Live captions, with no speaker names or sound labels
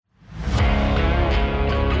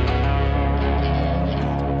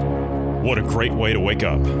What a great way to wake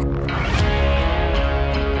up.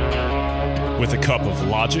 With a cup of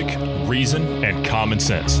logic, reason, and common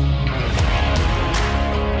sense.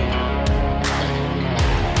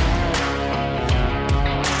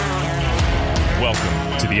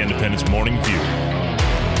 Welcome to the Independence Morning View.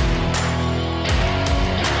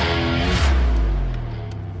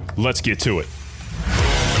 Let's get to it.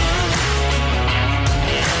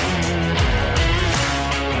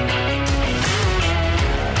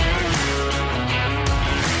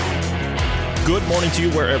 Good morning to you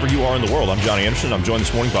wherever you are in the world. I'm Johnny Anderson. I'm joined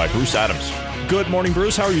this morning by Bruce Adams. Good morning,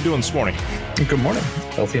 Bruce. How are you doing this morning? Good morning.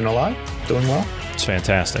 Healthy and alive. Doing well. It's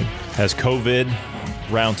fantastic. Has COVID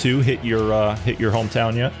round 2 hit your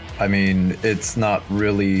hometown yet? I mean, it's not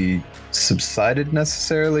really subsided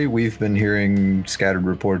necessarily. We've been hearing scattered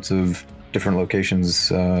reports of different locations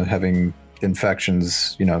having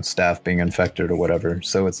infections, staff being infected or whatever.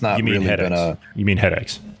 So it's not really been a... You mean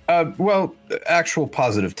headaches? Well, actual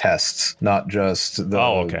positive tests, not just the...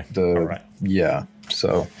 Oh, okay. All right. Yeah.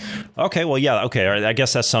 So... Okay. Well, yeah. Okay. All right, I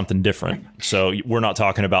guess that's something different. So we're not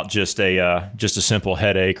talking about just a simple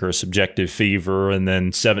headache or a subjective fever, and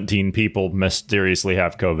then 17 people mysteriously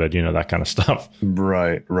have COVID. That kind of stuff.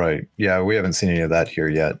 Right. Yeah, we haven't seen any of that here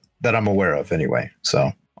yet, that I'm aware of, anyway.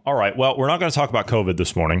 So. All right. Well, we're not going to talk about COVID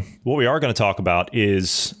this morning. What we are going to talk about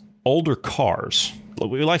is older cars.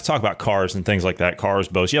 We like to talk about cars and things like that, cars,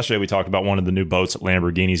 boats. Yesterday, we talked about one of the new boats that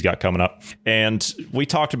Lamborghini's got coming up. And we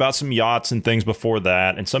talked about some yachts and things before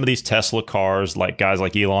that. And some of these Tesla cars, like guys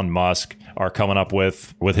like Elon Musk are coming up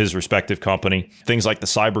with his respective company. Things like the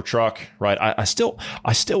Cybertruck, right? I still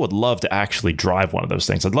would love to actually drive one of those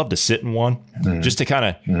things. I'd love to sit in one just to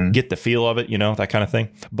kind of get the feel of it, that kind of thing.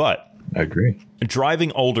 But I agree.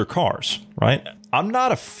 Driving older cars, right? I'm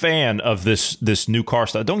not a fan of this new car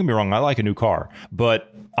stuff. Don't get me wrong, I like a new car,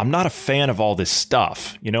 but I'm not a fan of all this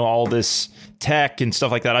stuff, all this tech and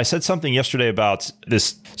stuff like that. I said something yesterday about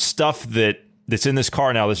this stuff that's in this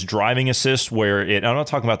car now, this driving assist where I'm not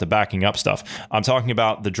talking about the backing up stuff. I'm talking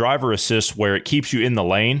about the driver assist where it keeps you in the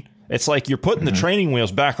lane. It's like you're putting the training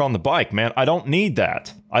wheels back on the bike, man. I don't need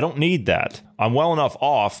that. I'm well enough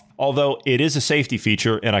off, although it is a safety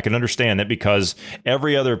feature, and I can understand it because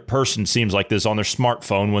every other person seems like this on their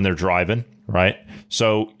smartphone when they're driving, right?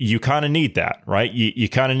 So you kind of need that, right? You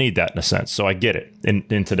kind of need that in a sense. So I get it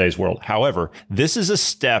in today's world. However, this is a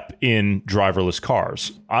step in driverless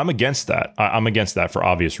cars. I'm against that. I'm against that for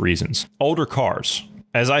obvious reasons. Older cars.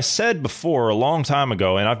 As I said before a long time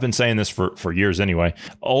ago, and I've been saying this for years anyway,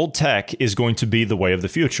 old tech is going to be the way of the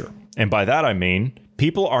future. And by that, I mean,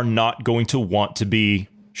 people are not going to want to be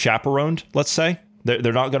chaperoned, let's say.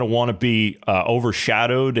 They're not going to want to be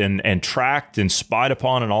overshadowed and tracked and spied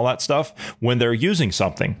upon and all that stuff when they're using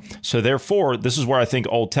something. So therefore, this is where I think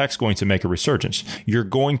old tech's going to make a resurgence. You're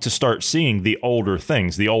going to start seeing the older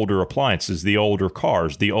things, the older appliances, the older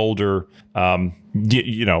cars, the older,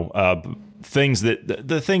 things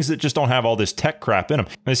that just don't have all this tech crap in them.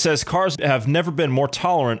 And it says cars have never been more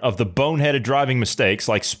tolerant of the boneheaded driving mistakes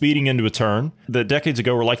like speeding into a turn that decades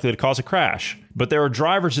ago were likely to cause a crash. But there are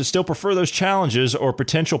drivers that still prefer those challenges or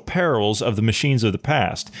potential perils of the machines of the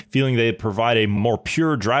past, feeling they provide a more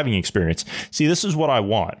pure driving experience. See, this is what I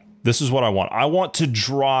want. I want to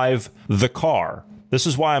drive the car. This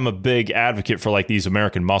is why I'm a big advocate for like these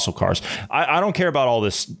American muscle cars. I don't care about all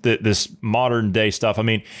this modern day stuff. I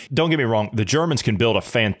mean, don't get me wrong. The Germans can build a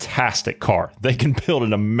fantastic car. They can build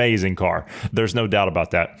an amazing car. There's no doubt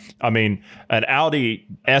about that. I mean, an Audi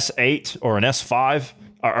S8 or an S5.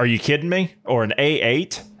 Are you kidding me? Or an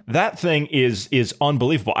A8? That thing is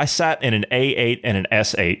unbelievable. I sat in an A8 and an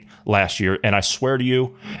S8 last year, and I swear to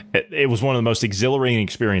you, it was one of the most exhilarating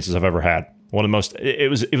experiences I've ever had.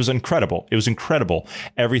 It was incredible. It was incredible.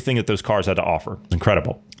 Everything that those cars had to offer was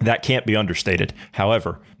incredible. That can't be understated.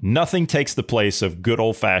 However, nothing takes the place of good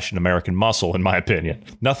old-fashioned American muscle, in my opinion.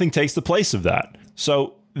 Nothing takes the place of that.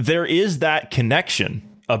 So there is that connection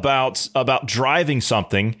about driving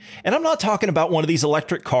something. And I'm not talking about one of these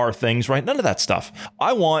electric car things, right? None of that stuff.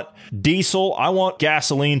 I want diesel. I want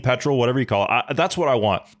gasoline, petrol, whatever you call it. That's what I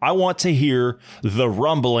want. I want to hear the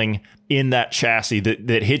rumbling in that chassis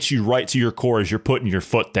that hits you right to your core as you're putting your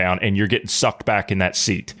foot down and you're getting sucked back in that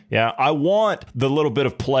seat. Yeah, I want the little bit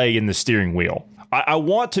of play in the steering wheel. I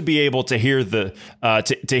want to be able to hear the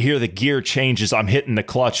hear the gear changes. I'm hitting the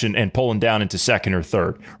clutch and pulling down into second or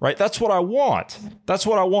third, right? That's what I want. That's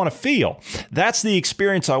what I want to feel. That's the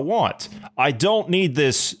experience I want. I don't need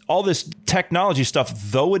all this technology stuff,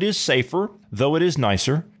 though it is safer, though it is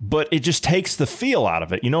nicer, but it just takes the feel out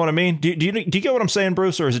of it. You know what I mean? Do you get what I'm saying,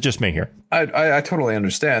 Bruce, or is it just me here? I totally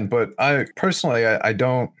understand, but I personally, I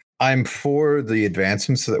don't I'm for the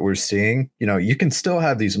advancements that we're seeing. You can still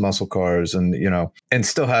have these muscle cars and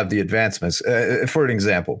still have the advancements. For an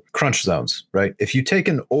example, crunch zones, right? If you take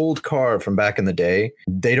an old car from back in the day,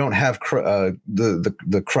 they don't have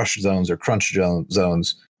the crush zones or crunch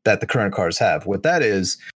zones that the current cars have. What that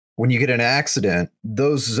is, when you get in an accident,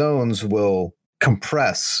 those zones will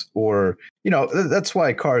compress, or that's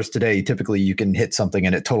why cars today, typically you can hit something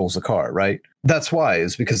and it totals the car, right? That's why,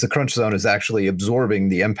 is because the crunch zone is actually absorbing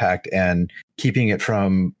the impact and keeping it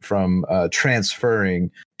from transferring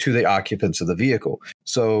to the occupants of the vehicle.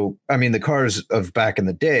 So I mean, the cars of back in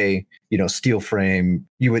the day, steel frame,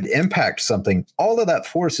 you would impact something, all of that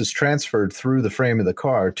force is transferred through the frame of the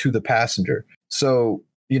car to the passenger. So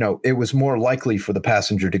it was more likely for the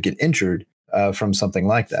passenger to get injured from something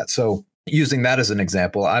like that. So using that as an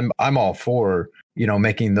example, I'm all for,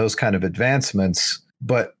 making those kind of advancements,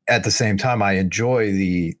 but at the same time, I enjoy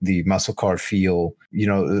the muscle car feel,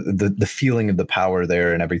 the feeling of the power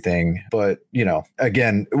there and everything. But,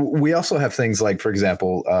 again, we also have things like, for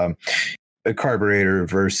example, a carburetor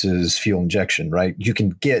versus fuel injection, right? You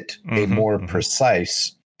can get a more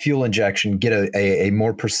precise fuel injection, get a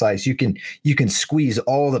more precise, you can squeeze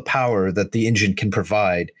all the power that the engine can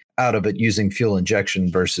provide out of it using fuel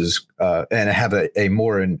injection versus and have a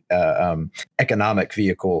more economic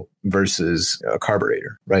vehicle versus a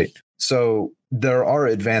carburetor, right? So there are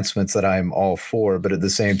advancements that I'm all for, but at the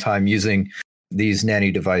same time, using these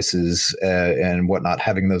nanny devices and whatnot,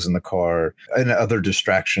 having those in the car, and other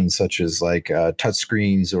distractions such as like touch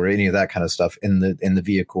screens or any of that kind of stuff in the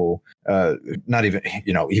vehicle. Not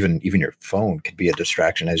even even your phone could be a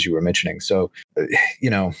distraction, as you were mentioning. So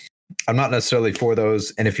I'm not necessarily for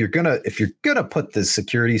those. And if you're gonna put the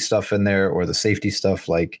security stuff in there or the safety stuff,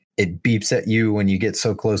 like it beeps at you when you get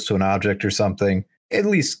so close to an object or something, at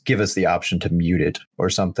least give us the option to mute it or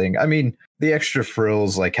something. I mean, the extra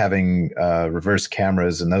frills like having reverse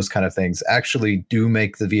cameras and those kind of things actually do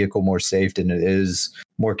make the vehicle more safe, and it is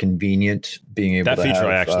more convenient being able to have. That feature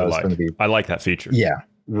I actually like. I like that feature. Yeah.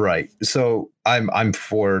 Right. So I'm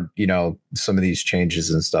for, some of these changes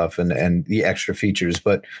and stuff and the extra features,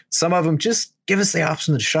 but some of them just give us the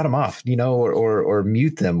option to shut them off, or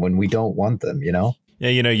mute them when we don't want them, Yeah,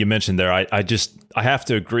 you mentioned there. I have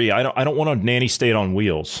to agree. I don't want a nanny state on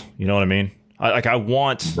wheels. You know what I mean? I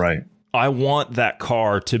want that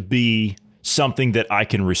car to be something that I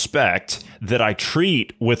can respect, that I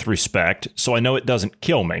treat with respect, so I know it doesn't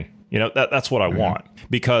kill me. That's what I want.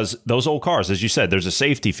 Because those old cars, as you said, there's a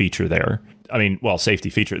safety feature there. I mean, safety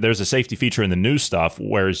feature. There's a safety feature in the new stuff,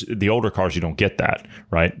 whereas the older cars, you don't get that,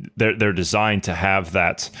 right? They're designed to have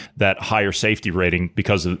that higher safety rating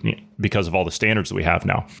because of all the standards that we have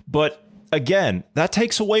now. But again, that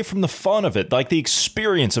takes away from the fun of it, like the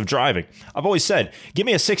experience of driving. I've always said, give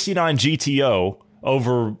me a 69 GTO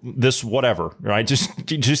over this whatever, right?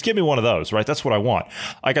 Just give me one of those, right? That's what I want.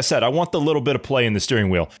 Like I said, I want the little bit of play in the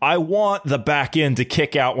steering wheel. I want the back end to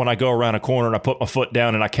kick out when I go around a corner and I put my foot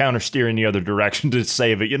down and I counter steer in the other direction to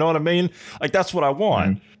save it. You know what I mean? Like, that's what I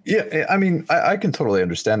want. Yeah, I mean, I can totally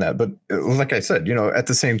understand that. But like I said, at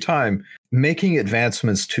the same time, making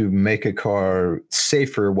advancements to make a car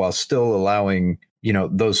safer while still allowing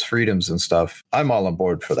those freedoms and stuff, I'm all on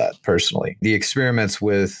board for that personally. The experiments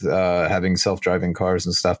with having self-driving cars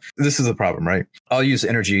and stuff, this is the problem, right? I'll use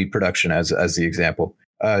energy production as the example.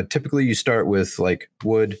 Typically you start with like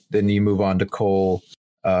wood, then you move on to coal,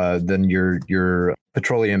 then your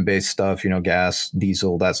petroleum-based stuff, gas,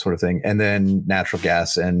 diesel, that sort of thing, and then natural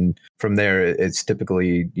gas. And from there, it's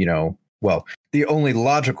typically, the only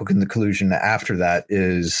logical conclusion after that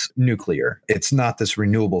is nuclear. It's not this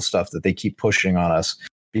renewable stuff that they keep pushing on us,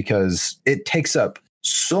 because it takes up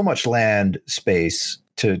so much land space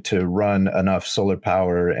to run enough solar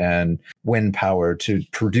power and wind power to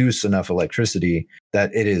produce enough electricity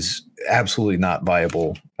that it is absolutely not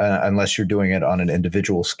viable unless you're doing it on an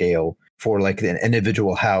individual scale for like an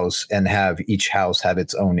individual house, and have each house have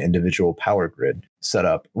its own individual power grid set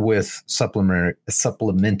up with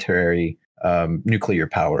supplementary nuclear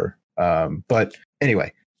power. But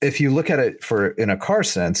anyway, if you look at it in a car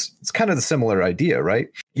sense, it's kind of the similar idea, right?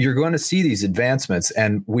 You're going to see these advancements,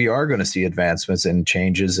 and we are going to see advancements and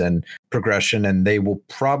changes and progression, and they will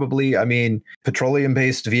probably,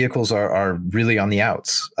 petroleum-based vehicles are really on the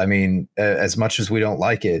outs. I mean, as much as we don't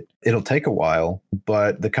like it, it'll take a while,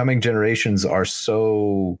 but the coming generations are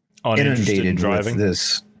so inundated with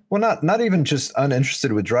this. Well, not even just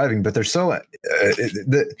uninterested with driving, but they're so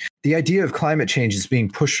the idea of climate change is being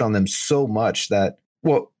pushed on them so much that,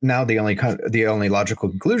 now the only logical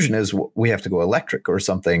conclusion is we have to go electric or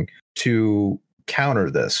something to counter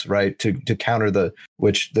this, right? To counter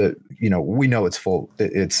we know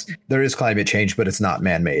it's there is climate change, but it's not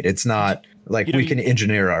man-made. It's not like we can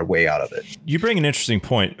engineer our way out of it. You bring an interesting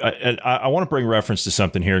point. I want to bring reference to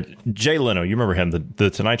something here. Jay Leno, you remember him, the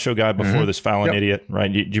Tonight Show guy before this Fallon idiot,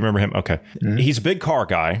 right? Do you remember him? Okay. He's a big car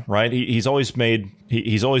guy, right? He's always made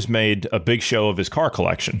a big show of his car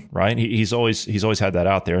collection, right? He's always had that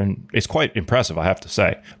out there, and it's quite impressive, I have to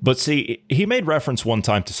say. But see, he made reference one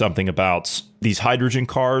time to something about these hydrogen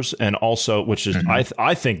cars, and also, which is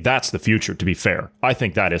I think that's the future, to be fair. I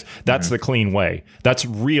think that's the clean way. That's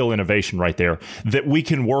real innovation right there that we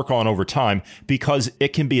can work on over time, because it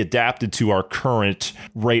can be adapted to our current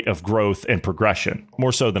rate of growth and progression,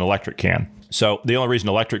 more so than electric can. So the only reason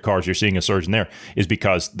electric cars you're seeing a surge in there is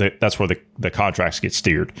because that's where the contracts get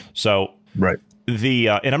steered. So right.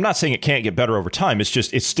 And I'm not saying it can't get better over time. It's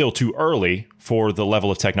just it's still too early for the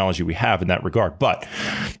level of technology we have in that regard. But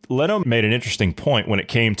Leno made an interesting point when it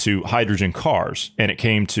came to hydrogen cars and it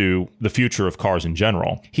came to the future of cars in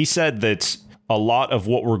general. He said that a lot of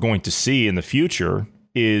what we're going to see in the future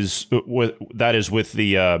is with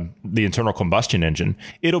the internal combustion engine.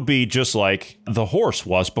 It'll be just like the horse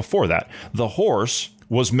was before that. The horse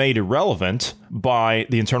was made irrelevant by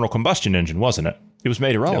the internal combustion engine, wasn't it? It was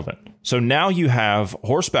made irrelevant. Yep. So now you have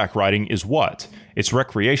horseback riding is what? It's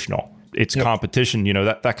recreational. It's competition,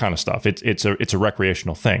 that kind of stuff. It's a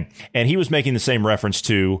recreational thing. And he was making the same reference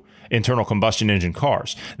to internal combustion engine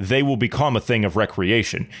cars. They will become a thing of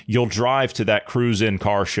recreation. You'll drive to that cruise-in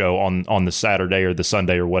car show on the Saturday or the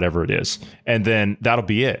Sunday or whatever it is, and then that'll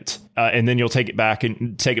be it. And then you'll take it back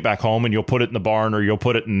home, and you'll put it in the barn, or you'll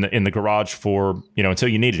put it in the garage for until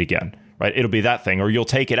you need it again. Right, it'll be that thing, or you'll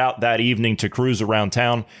take it out that evening to cruise around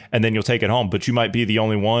town, and then you'll take it home. But you might be the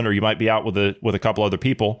only one, or you might be out with a couple other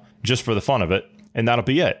people just for the fun of it, and that'll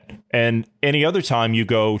be it. And any other time you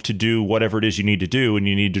go to do whatever it is you need to do, and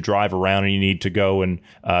you need to drive around, and you need to go and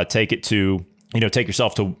take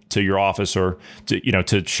yourself to your office, or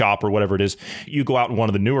to shop, or whatever it is, you go out in one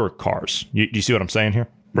of the newer cars. You see what I'm saying here?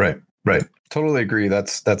 Right. Totally agree.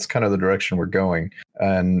 That's kind of the direction we're going.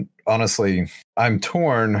 And honestly, I'm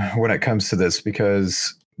torn when it comes to this,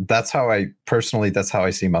 because that's how I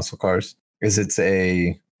see muscle cars.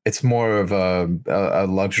 It's more of a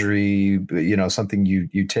luxury, something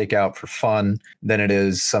you take out for fun than it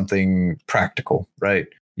is something practical, right?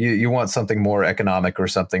 You want something more economic or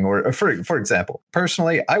something, or for example,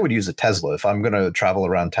 personally, I would use a Tesla if I'm going to travel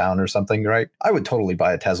around town or something, right? I would totally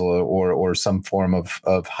buy a Tesla or some form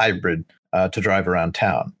of hybrid to drive around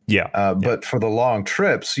town. But for the long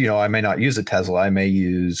trips, I may not use a Tesla. I may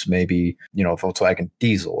use maybe, a Volkswagen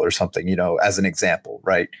diesel or something, as an example,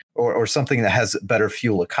 right? Or something that has better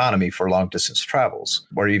fuel economy for long distance travels.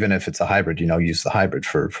 Or even if it's a hybrid, use the hybrid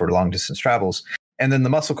for long distance travels. And then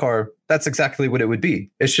the muscle car, that's exactly what it would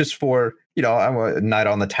be. It's just for, a night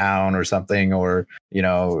on the town or something, or,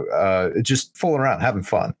 just fooling around, having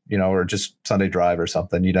fun, or just Sunday drive or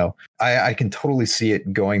something, I can totally see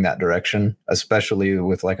it going that direction, especially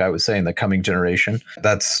with, like I was saying, the coming generation.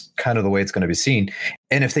 That's kind of the way it's going to be seen.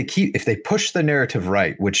 And if they push the narrative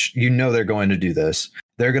right, which they're going to do this,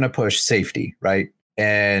 they're going to push safety, right?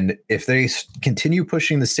 And if they continue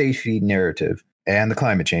pushing the safety narrative and the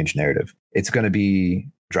climate change narrative, it's going to be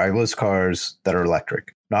driverless cars that are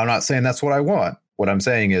electric. Now, I'm not saying that's what I want. What I'm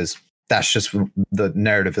saying is that's just the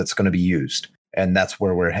narrative that's going to be used, and that's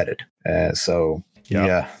where we're headed.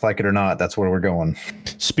 Yeah, like it or not, that's where we're going.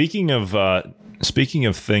 Speaking of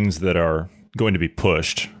things that are going to be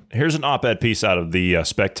pushed, here's an op-ed piece out of the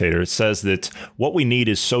Spectator. It says that what we need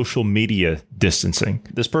is social media distancing.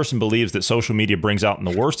 This person believes that social media brings out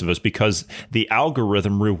the worst of us because the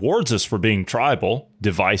algorithm rewards us for being tribal,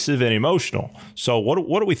 divisive, and emotional. So what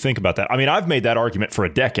do we think about that? I mean, I've made that argument for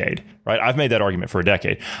a decade, right?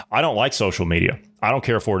 I don't like social media. I don't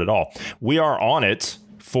care for it at all. We are on it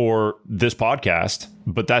for this podcast,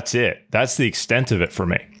 but that's it. That's the extent of it for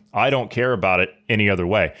me. I don't care about it any other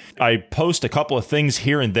way. I post a couple of things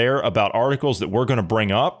here and there about articles that we're going to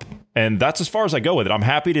bring up, and that's as far as I go with it. I'm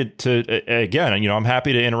happy I'm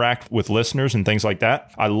happy to interact with listeners and things like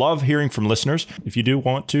that. I love hearing from listeners. If you do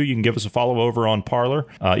want to, you can give us a follow over on Parler.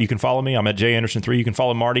 You can follow me. I'm at JAnderson3. You can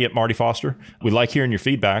follow Marty at Marty Foster. We like hearing your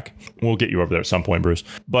feedback. We'll get you over there at some point, Bruce.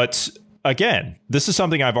 But again, this is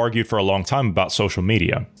something I've argued for a long time about social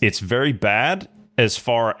media. It's very bad as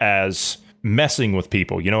far as messing with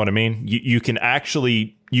people. You know what I mean? You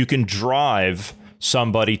can drive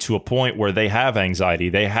somebody to a point where they have anxiety,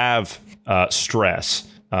 they have stress,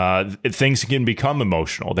 Things can become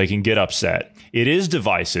emotional. They can get upset. It is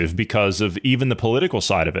divisive because of even the political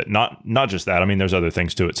side of it. Not just that. I mean, there's other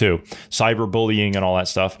things to it too. Cyberbullying and all that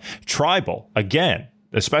stuff. Tribal, again,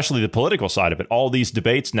 especially the political side of it. All these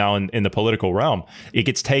debates now in the political realm, it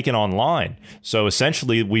gets taken online. So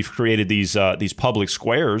essentially, we've created these public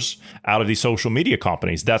squares out of these social media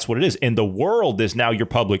companies. That's what it is. And the world is now your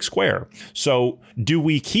public square. So do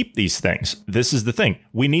we keep these things? This is the thing.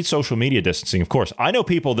 We need social media distancing, of course. I know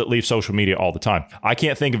people that leave social media all the time. I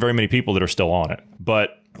can't think of very many people that are still on it.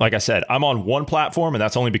 But like I said, I'm on one platform, and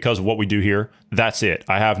that's only because of what we do here. That's it.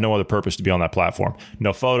 I have no other purpose to be on that platform.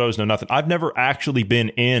 No photos, no nothing. I've never actually been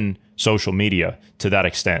in social media to that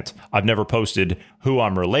extent. I've never posted who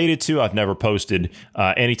I'm related to. I've never posted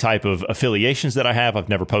any type of affiliations that I have. I've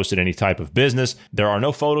never posted any type of business. There are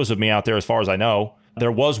no photos of me out there as far as I know.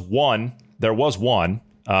 There was one,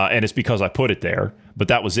 and it's because I put it there, but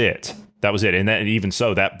that was it. That was it. And even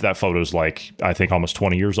so, that photo's like, I think, almost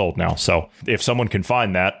 20 years old now. So if someone can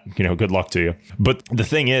find that, good luck to you. But the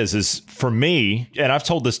thing is for me, and I've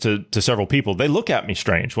told this to several people, they look at me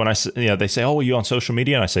strange when they say, "Oh, are you on social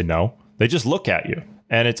media?" And I say, "No." They just look at you,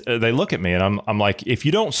 and they look at me, and I'm like, if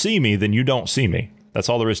you don't see me, then you don't see me. That's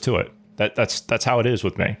all there is to it. That's how it is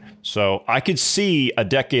with me. So I could see a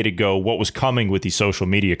decade ago what was coming with these social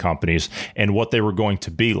media companies and what they were going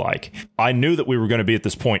to be like. I knew that we were going to be at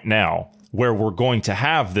this point now where we're going to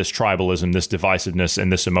have this tribalism, this divisiveness,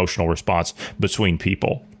 and this emotional response between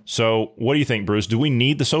people. So what do you think, Bruce? Do we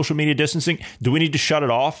need the social media distancing? Do we need to shut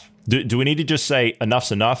it off? Do we need to just say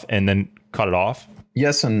enough's enough and then cut it off?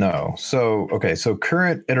 Yes and no. So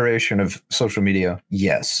current iteration of social media,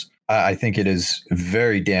 yes. I think it is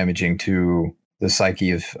very damaging to the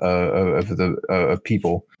psyche of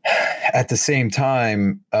people. At the same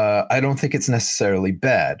time, I don't think it's necessarily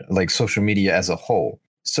bad, like social media as a whole.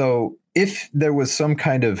 So if there was some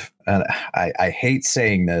kind of, I hate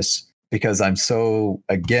saying this because I'm so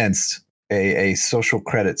against a social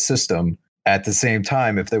credit system. At the same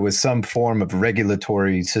time, if there was some form of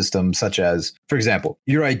regulatory system, such as, for example,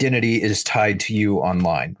 your identity is tied to you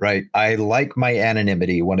online, right? I like my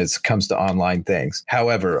anonymity when it comes to online things.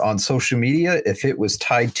 However, on social media, if it was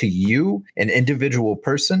tied to you, an individual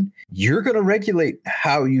person, you're going to regulate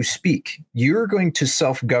how you speak. You're going to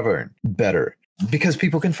self-govern better because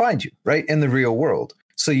people can find you, right? In the real world.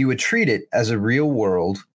 So you would treat it as a real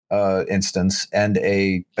world instance and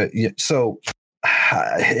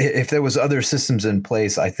if there was other systems in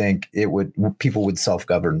place, I think people would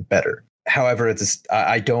self-govern better. However,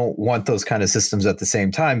 I don't want those kind of systems at the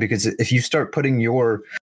same time, because if you start putting your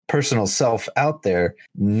personal self out there,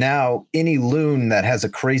 now any loon that has a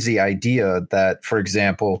crazy idea that, for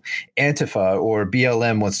example, Antifa or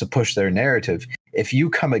BLM wants to push their narrative, if you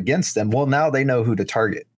come against them, well, now they know who to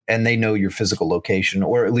target. And they know your physical location,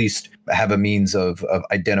 or at least have a means of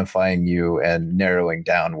identifying you and narrowing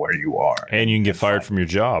down where you are. And you can get fired from your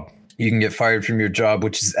job. You can get fired from your job,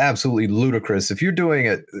 which is absolutely ludicrous. If you're doing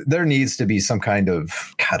it, there needs to be some kind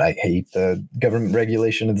of, God, I hate the government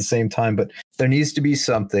regulation at the same time, but there needs to be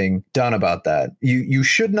something done about that. You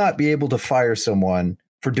should not be able to fire someone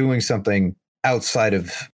for doing something outside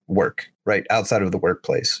of work, right? Outside of the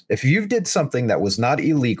workplace. If you did something that was not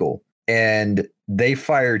illegal and they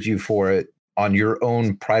fired you for it on your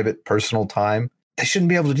own private personal time, they shouldn't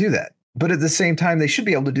be able to do that. But at the same time, they should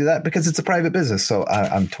be able to do that because it's a private business. So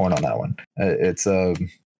I'm torn on that one.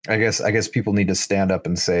 I guess people need to stand up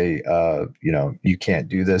and say, you can't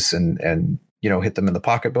do this, and hit them in the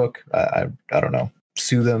pocketbook. I don't know.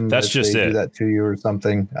 Sue them. That's just it. Do that to you or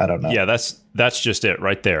something. I don't know. Yeah, that's just it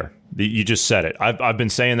right there. You just said it. I've been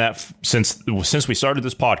saying that since we started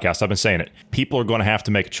this podcast. I've been saying it. People are going to have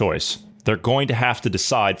to make a choice. They're going to have to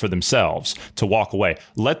decide for themselves to walk away.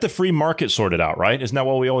 Let the free market sort it out, right? Isn't that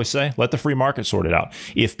what we always say? Let the free market sort it out.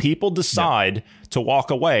 If people decide to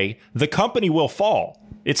walk away, the company will fall.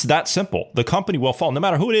 It's that simple. The company will fall, no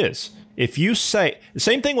matter who it is. If you say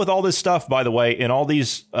same thing with all this stuff, by the way, and all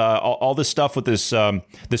these all this stuff with this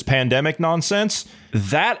pandemic nonsense,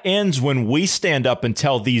 that ends when we stand up and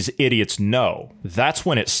tell these idiots no. That's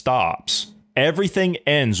when it stops. Everything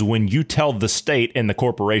ends when you tell the state and the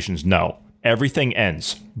corporations no. Everything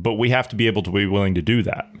ends, but we have to be able to be willing to do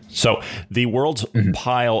that. So the world's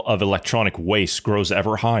pile of electronic waste grows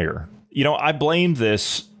ever higher. I blame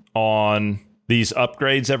this on these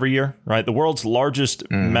upgrades every year, right? The world's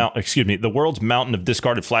the world's mountain of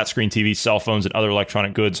discarded flat screen TVs, cell phones, and other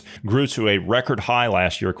electronic goods grew to a record high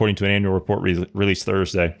last year, according to an annual report released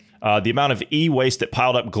Thursday. The amount of e-waste that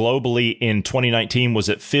piled up globally in 2019 was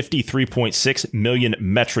at 53.6 million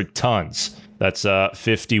metric tons. That's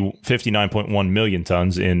 59.1 million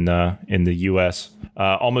tons in the U.S.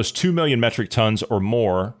 almost 2 million metric tons or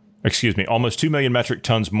more. Excuse me, almost 2 million metric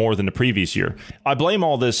tons more than the previous year. I blame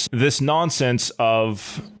all this nonsense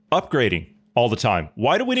of upgrading all the time.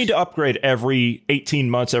 Why do we need to upgrade every 18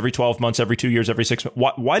 months, every 12 months, every 2 years, every 6 months?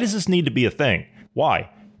 Why does this need to be a thing? Why?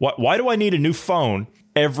 Why do I need a new phone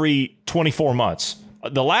every 24 months?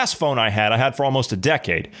 The last phone I had for almost a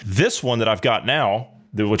decade. This one that I've got now,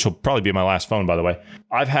 which will probably be my last phone, by the way,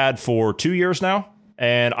 I've had for 2 years now,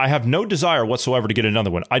 and I have no desire whatsoever to get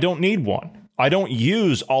another one. I don't need one. I don't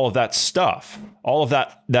use all of that stuff, all of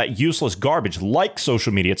that useless garbage like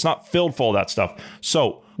social media. It's not filled full of that stuff.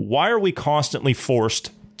 So why are we constantly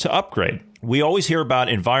forced to upgrade? We always hear about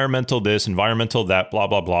environmental this, environmental that, blah,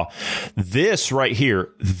 blah, blah. This right here,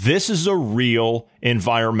 this is a real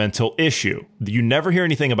environmental issue. You never hear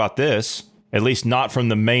anything about this, at least not from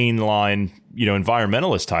the mainline,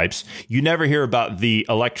 environmentalist types. You never hear about the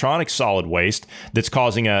electronic solid waste that's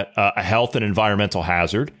causing a health and environmental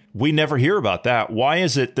hazard. We never hear about that. Why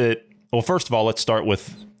is it that, well, first of all, let's start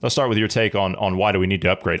with your take on why do we need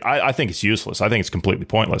to upgrade. I think it's useless. I think it's completely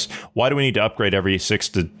pointless. Why do we need to upgrade every 6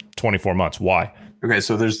 to 24 months? Why? Okay,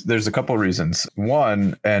 so there's a couple of reasons.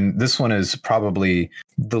 One, and this one is probably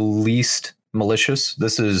the least malicious.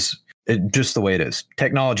 This is just the way it is.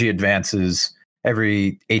 Technology advances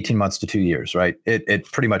every 18 months to 2 years, right?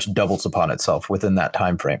 It pretty much doubles upon itself within that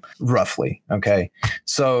time frame, roughly. Okay.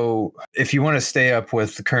 So if you want to stay up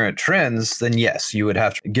with the current trends, then yes, you would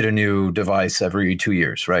have to get a new device every 2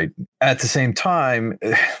 years, right? At the same time,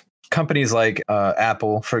 companies like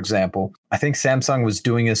Apple, for example, I think Samsung was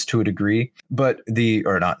doing this to a degree, but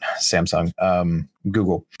not Samsung,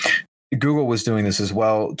 Google. Google was doing this as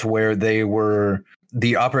well, to where they were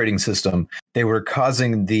the operating system, they were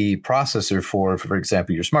causing the processor for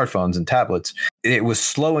example, your smartphones and tablets. It was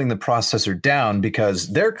slowing the processor down because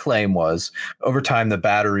their claim was over time, the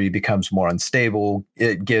battery becomes more unstable.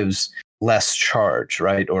 It gives less charge,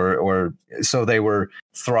 right? Or so they were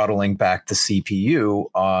throttling back the CPU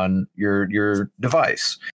on your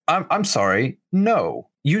device. I'm sorry. No,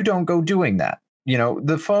 you don't go doing that.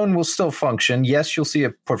 The phone will still function. Yes, you'll see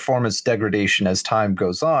a performance degradation as time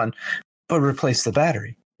goes on, but replace the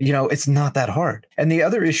battery. It's not that hard. And the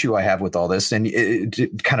other issue I have with all this, and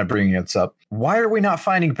it kind of bringing this up, why are we not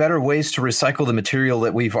finding better ways to recycle the material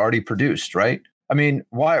that we've already produced, right? I mean,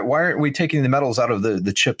 why aren't we taking the metals out of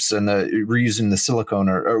the chips and reusing the silicone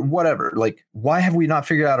or whatever? Like, why have we not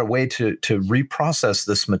figured out a way to reprocess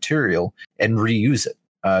this material and reuse it?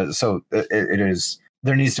 So it is.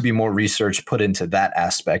 There needs to be more research put into that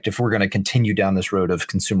aspect if we're going to continue down this road of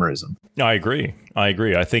consumerism. I agree.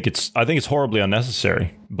 I think it's horribly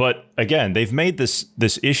unnecessary. But again, they've made this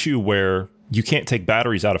issue where you can't take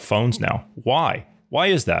batteries out of phones now. Why? Why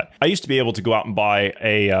is that? I used to be able to go out and buy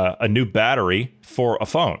a new battery for a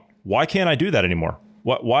phone. Why can't I do that anymore?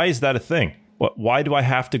 Why is that a thing? Why do I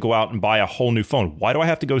have to go out and buy a whole new phone? Why do I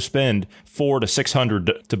have to go spend $400 to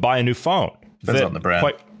 $600 to buy a new phone? Depends on the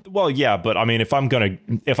brand. Well, yeah, but I mean, if I'm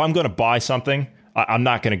gonna buy something, I'm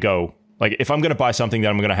not gonna go like if I'm gonna buy something that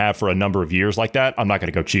I'm gonna have for a number of years like that, I'm not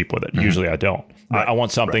gonna go cheap with it. Mm-hmm. Usually, I don't. Right. I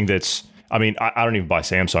want something that's. I mean, I don't even buy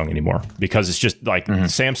Samsung anymore because it's just like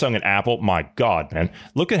Samsung and Apple. My God, man,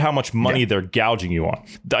 look at how much money they're gouging you on.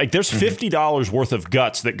 Like, there's $50 worth of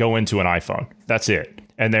guts that go into an iPhone. That's it.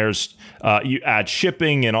 And there's you add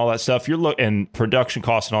shipping and all that stuff. And production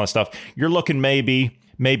costs and all that stuff. You're looking maybe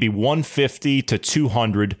 $150 to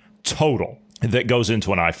 $200 total that goes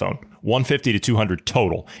into an iPhone. $150 to $200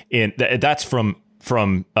 total. And that's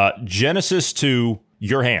from Genesis to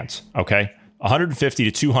your hands. Okay,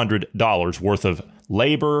 $150 to $200 worth of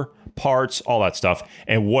labor, parts, all that stuff.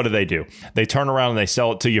 And what do? They turn around and they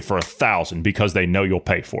sell it to you for $1,000 because they know you'll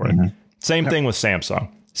pay for it. Mm-hmm. Same thing with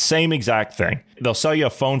Samsung. Same exact thing. They'll sell you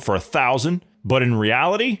a phone for $1,000, but in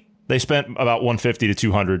reality, they spent about $150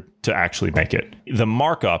 to $200 to actually make it. The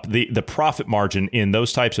markup, the profit margin in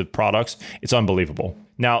those types of products, it's unbelievable.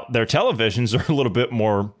 Now, their televisions are a little bit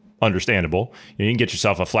more understandable. You can get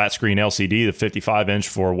yourself a flat screen LCD, the 55-inch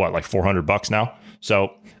for like $400 now.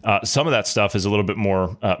 So some of that stuff is a little bit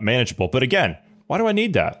more manageable. But again, why do I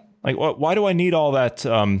need that? Like, why do I need all that,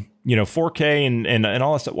 4K and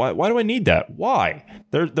all that stuff? Why do I need that? Why?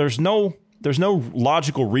 There's no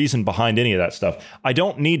logical reason behind any of that stuff. I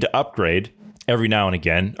don't need to upgrade every now and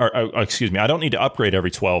again, or excuse me, I don't need to upgrade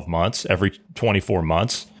every 12 months, every 24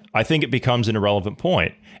 months. I think it becomes an irrelevant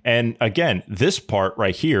point. And again, this part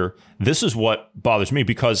right here, this is what bothers me,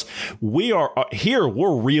 because we are here,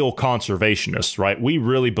 we're real conservationists, right? We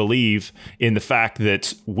really believe in the fact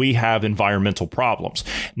that we have environmental problems,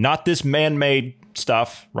 not this man-made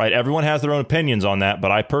stuff, right? Everyone has their own opinions on that,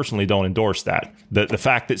 but I personally don't endorse that. The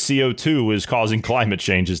fact that CO2 is causing climate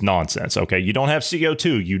change is nonsense, okay? You don't have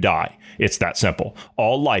CO2, you die. It's that simple.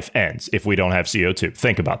 All life ends if we don't have CO2.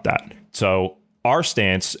 Think about that. So our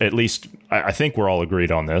stance, at least I think we're all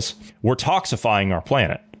agreed on this, we're toxifying our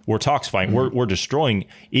planet. We're toxifying. We're destroying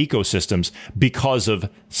ecosystems because of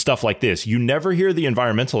stuff like this. You never hear the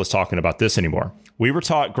environmentalists talking about this anymore. We were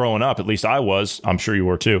taught growing up, at least I was, I'm sure you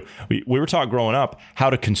were too. We were taught growing up how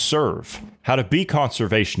to conserve, how to be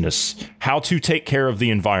conservationists, how to take care of the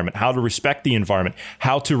environment, how to respect the environment,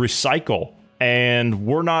 how to recycle. And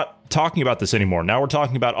we're not talking about this anymore. Now we're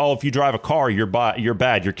talking about, oh, if you drive a car, you're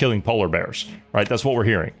bad, you're killing polar bears, right? That's what we're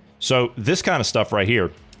hearing. So this kind of stuff right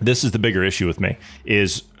here, this is the bigger issue with me,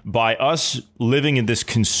 is by us living in this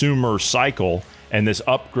consumer cycle and this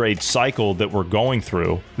upgrade cycle that we're going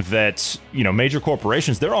through, that, you know, major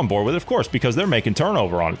corporations, they're on board with it, of course, because they're making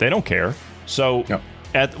turnover on it. They don't care. So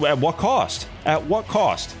at what cost? At what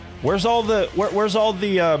cost? Where's all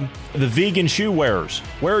the vegan shoe wearers?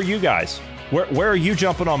 Where are you guys? Where are you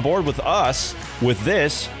jumping on board with us with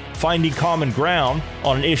this, finding common ground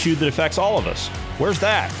on an issue that affects all of us? Where's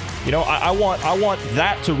that? You know, I want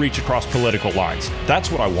that to reach across political lines.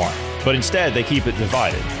 That's what I want. But instead, they keep it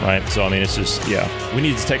divided, right? So, I mean, it's just, we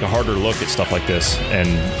need to take a harder look at stuff like this and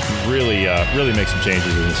really make some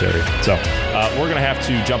changes in this area. So we're going to have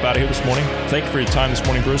to jump out of here this morning. Thank you for your time this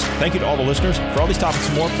morning, Bruce. Thank you to all the listeners. For all these topics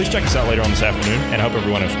and more, please check us out later on this afternoon, and I hope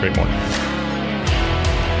everyone has a great morning.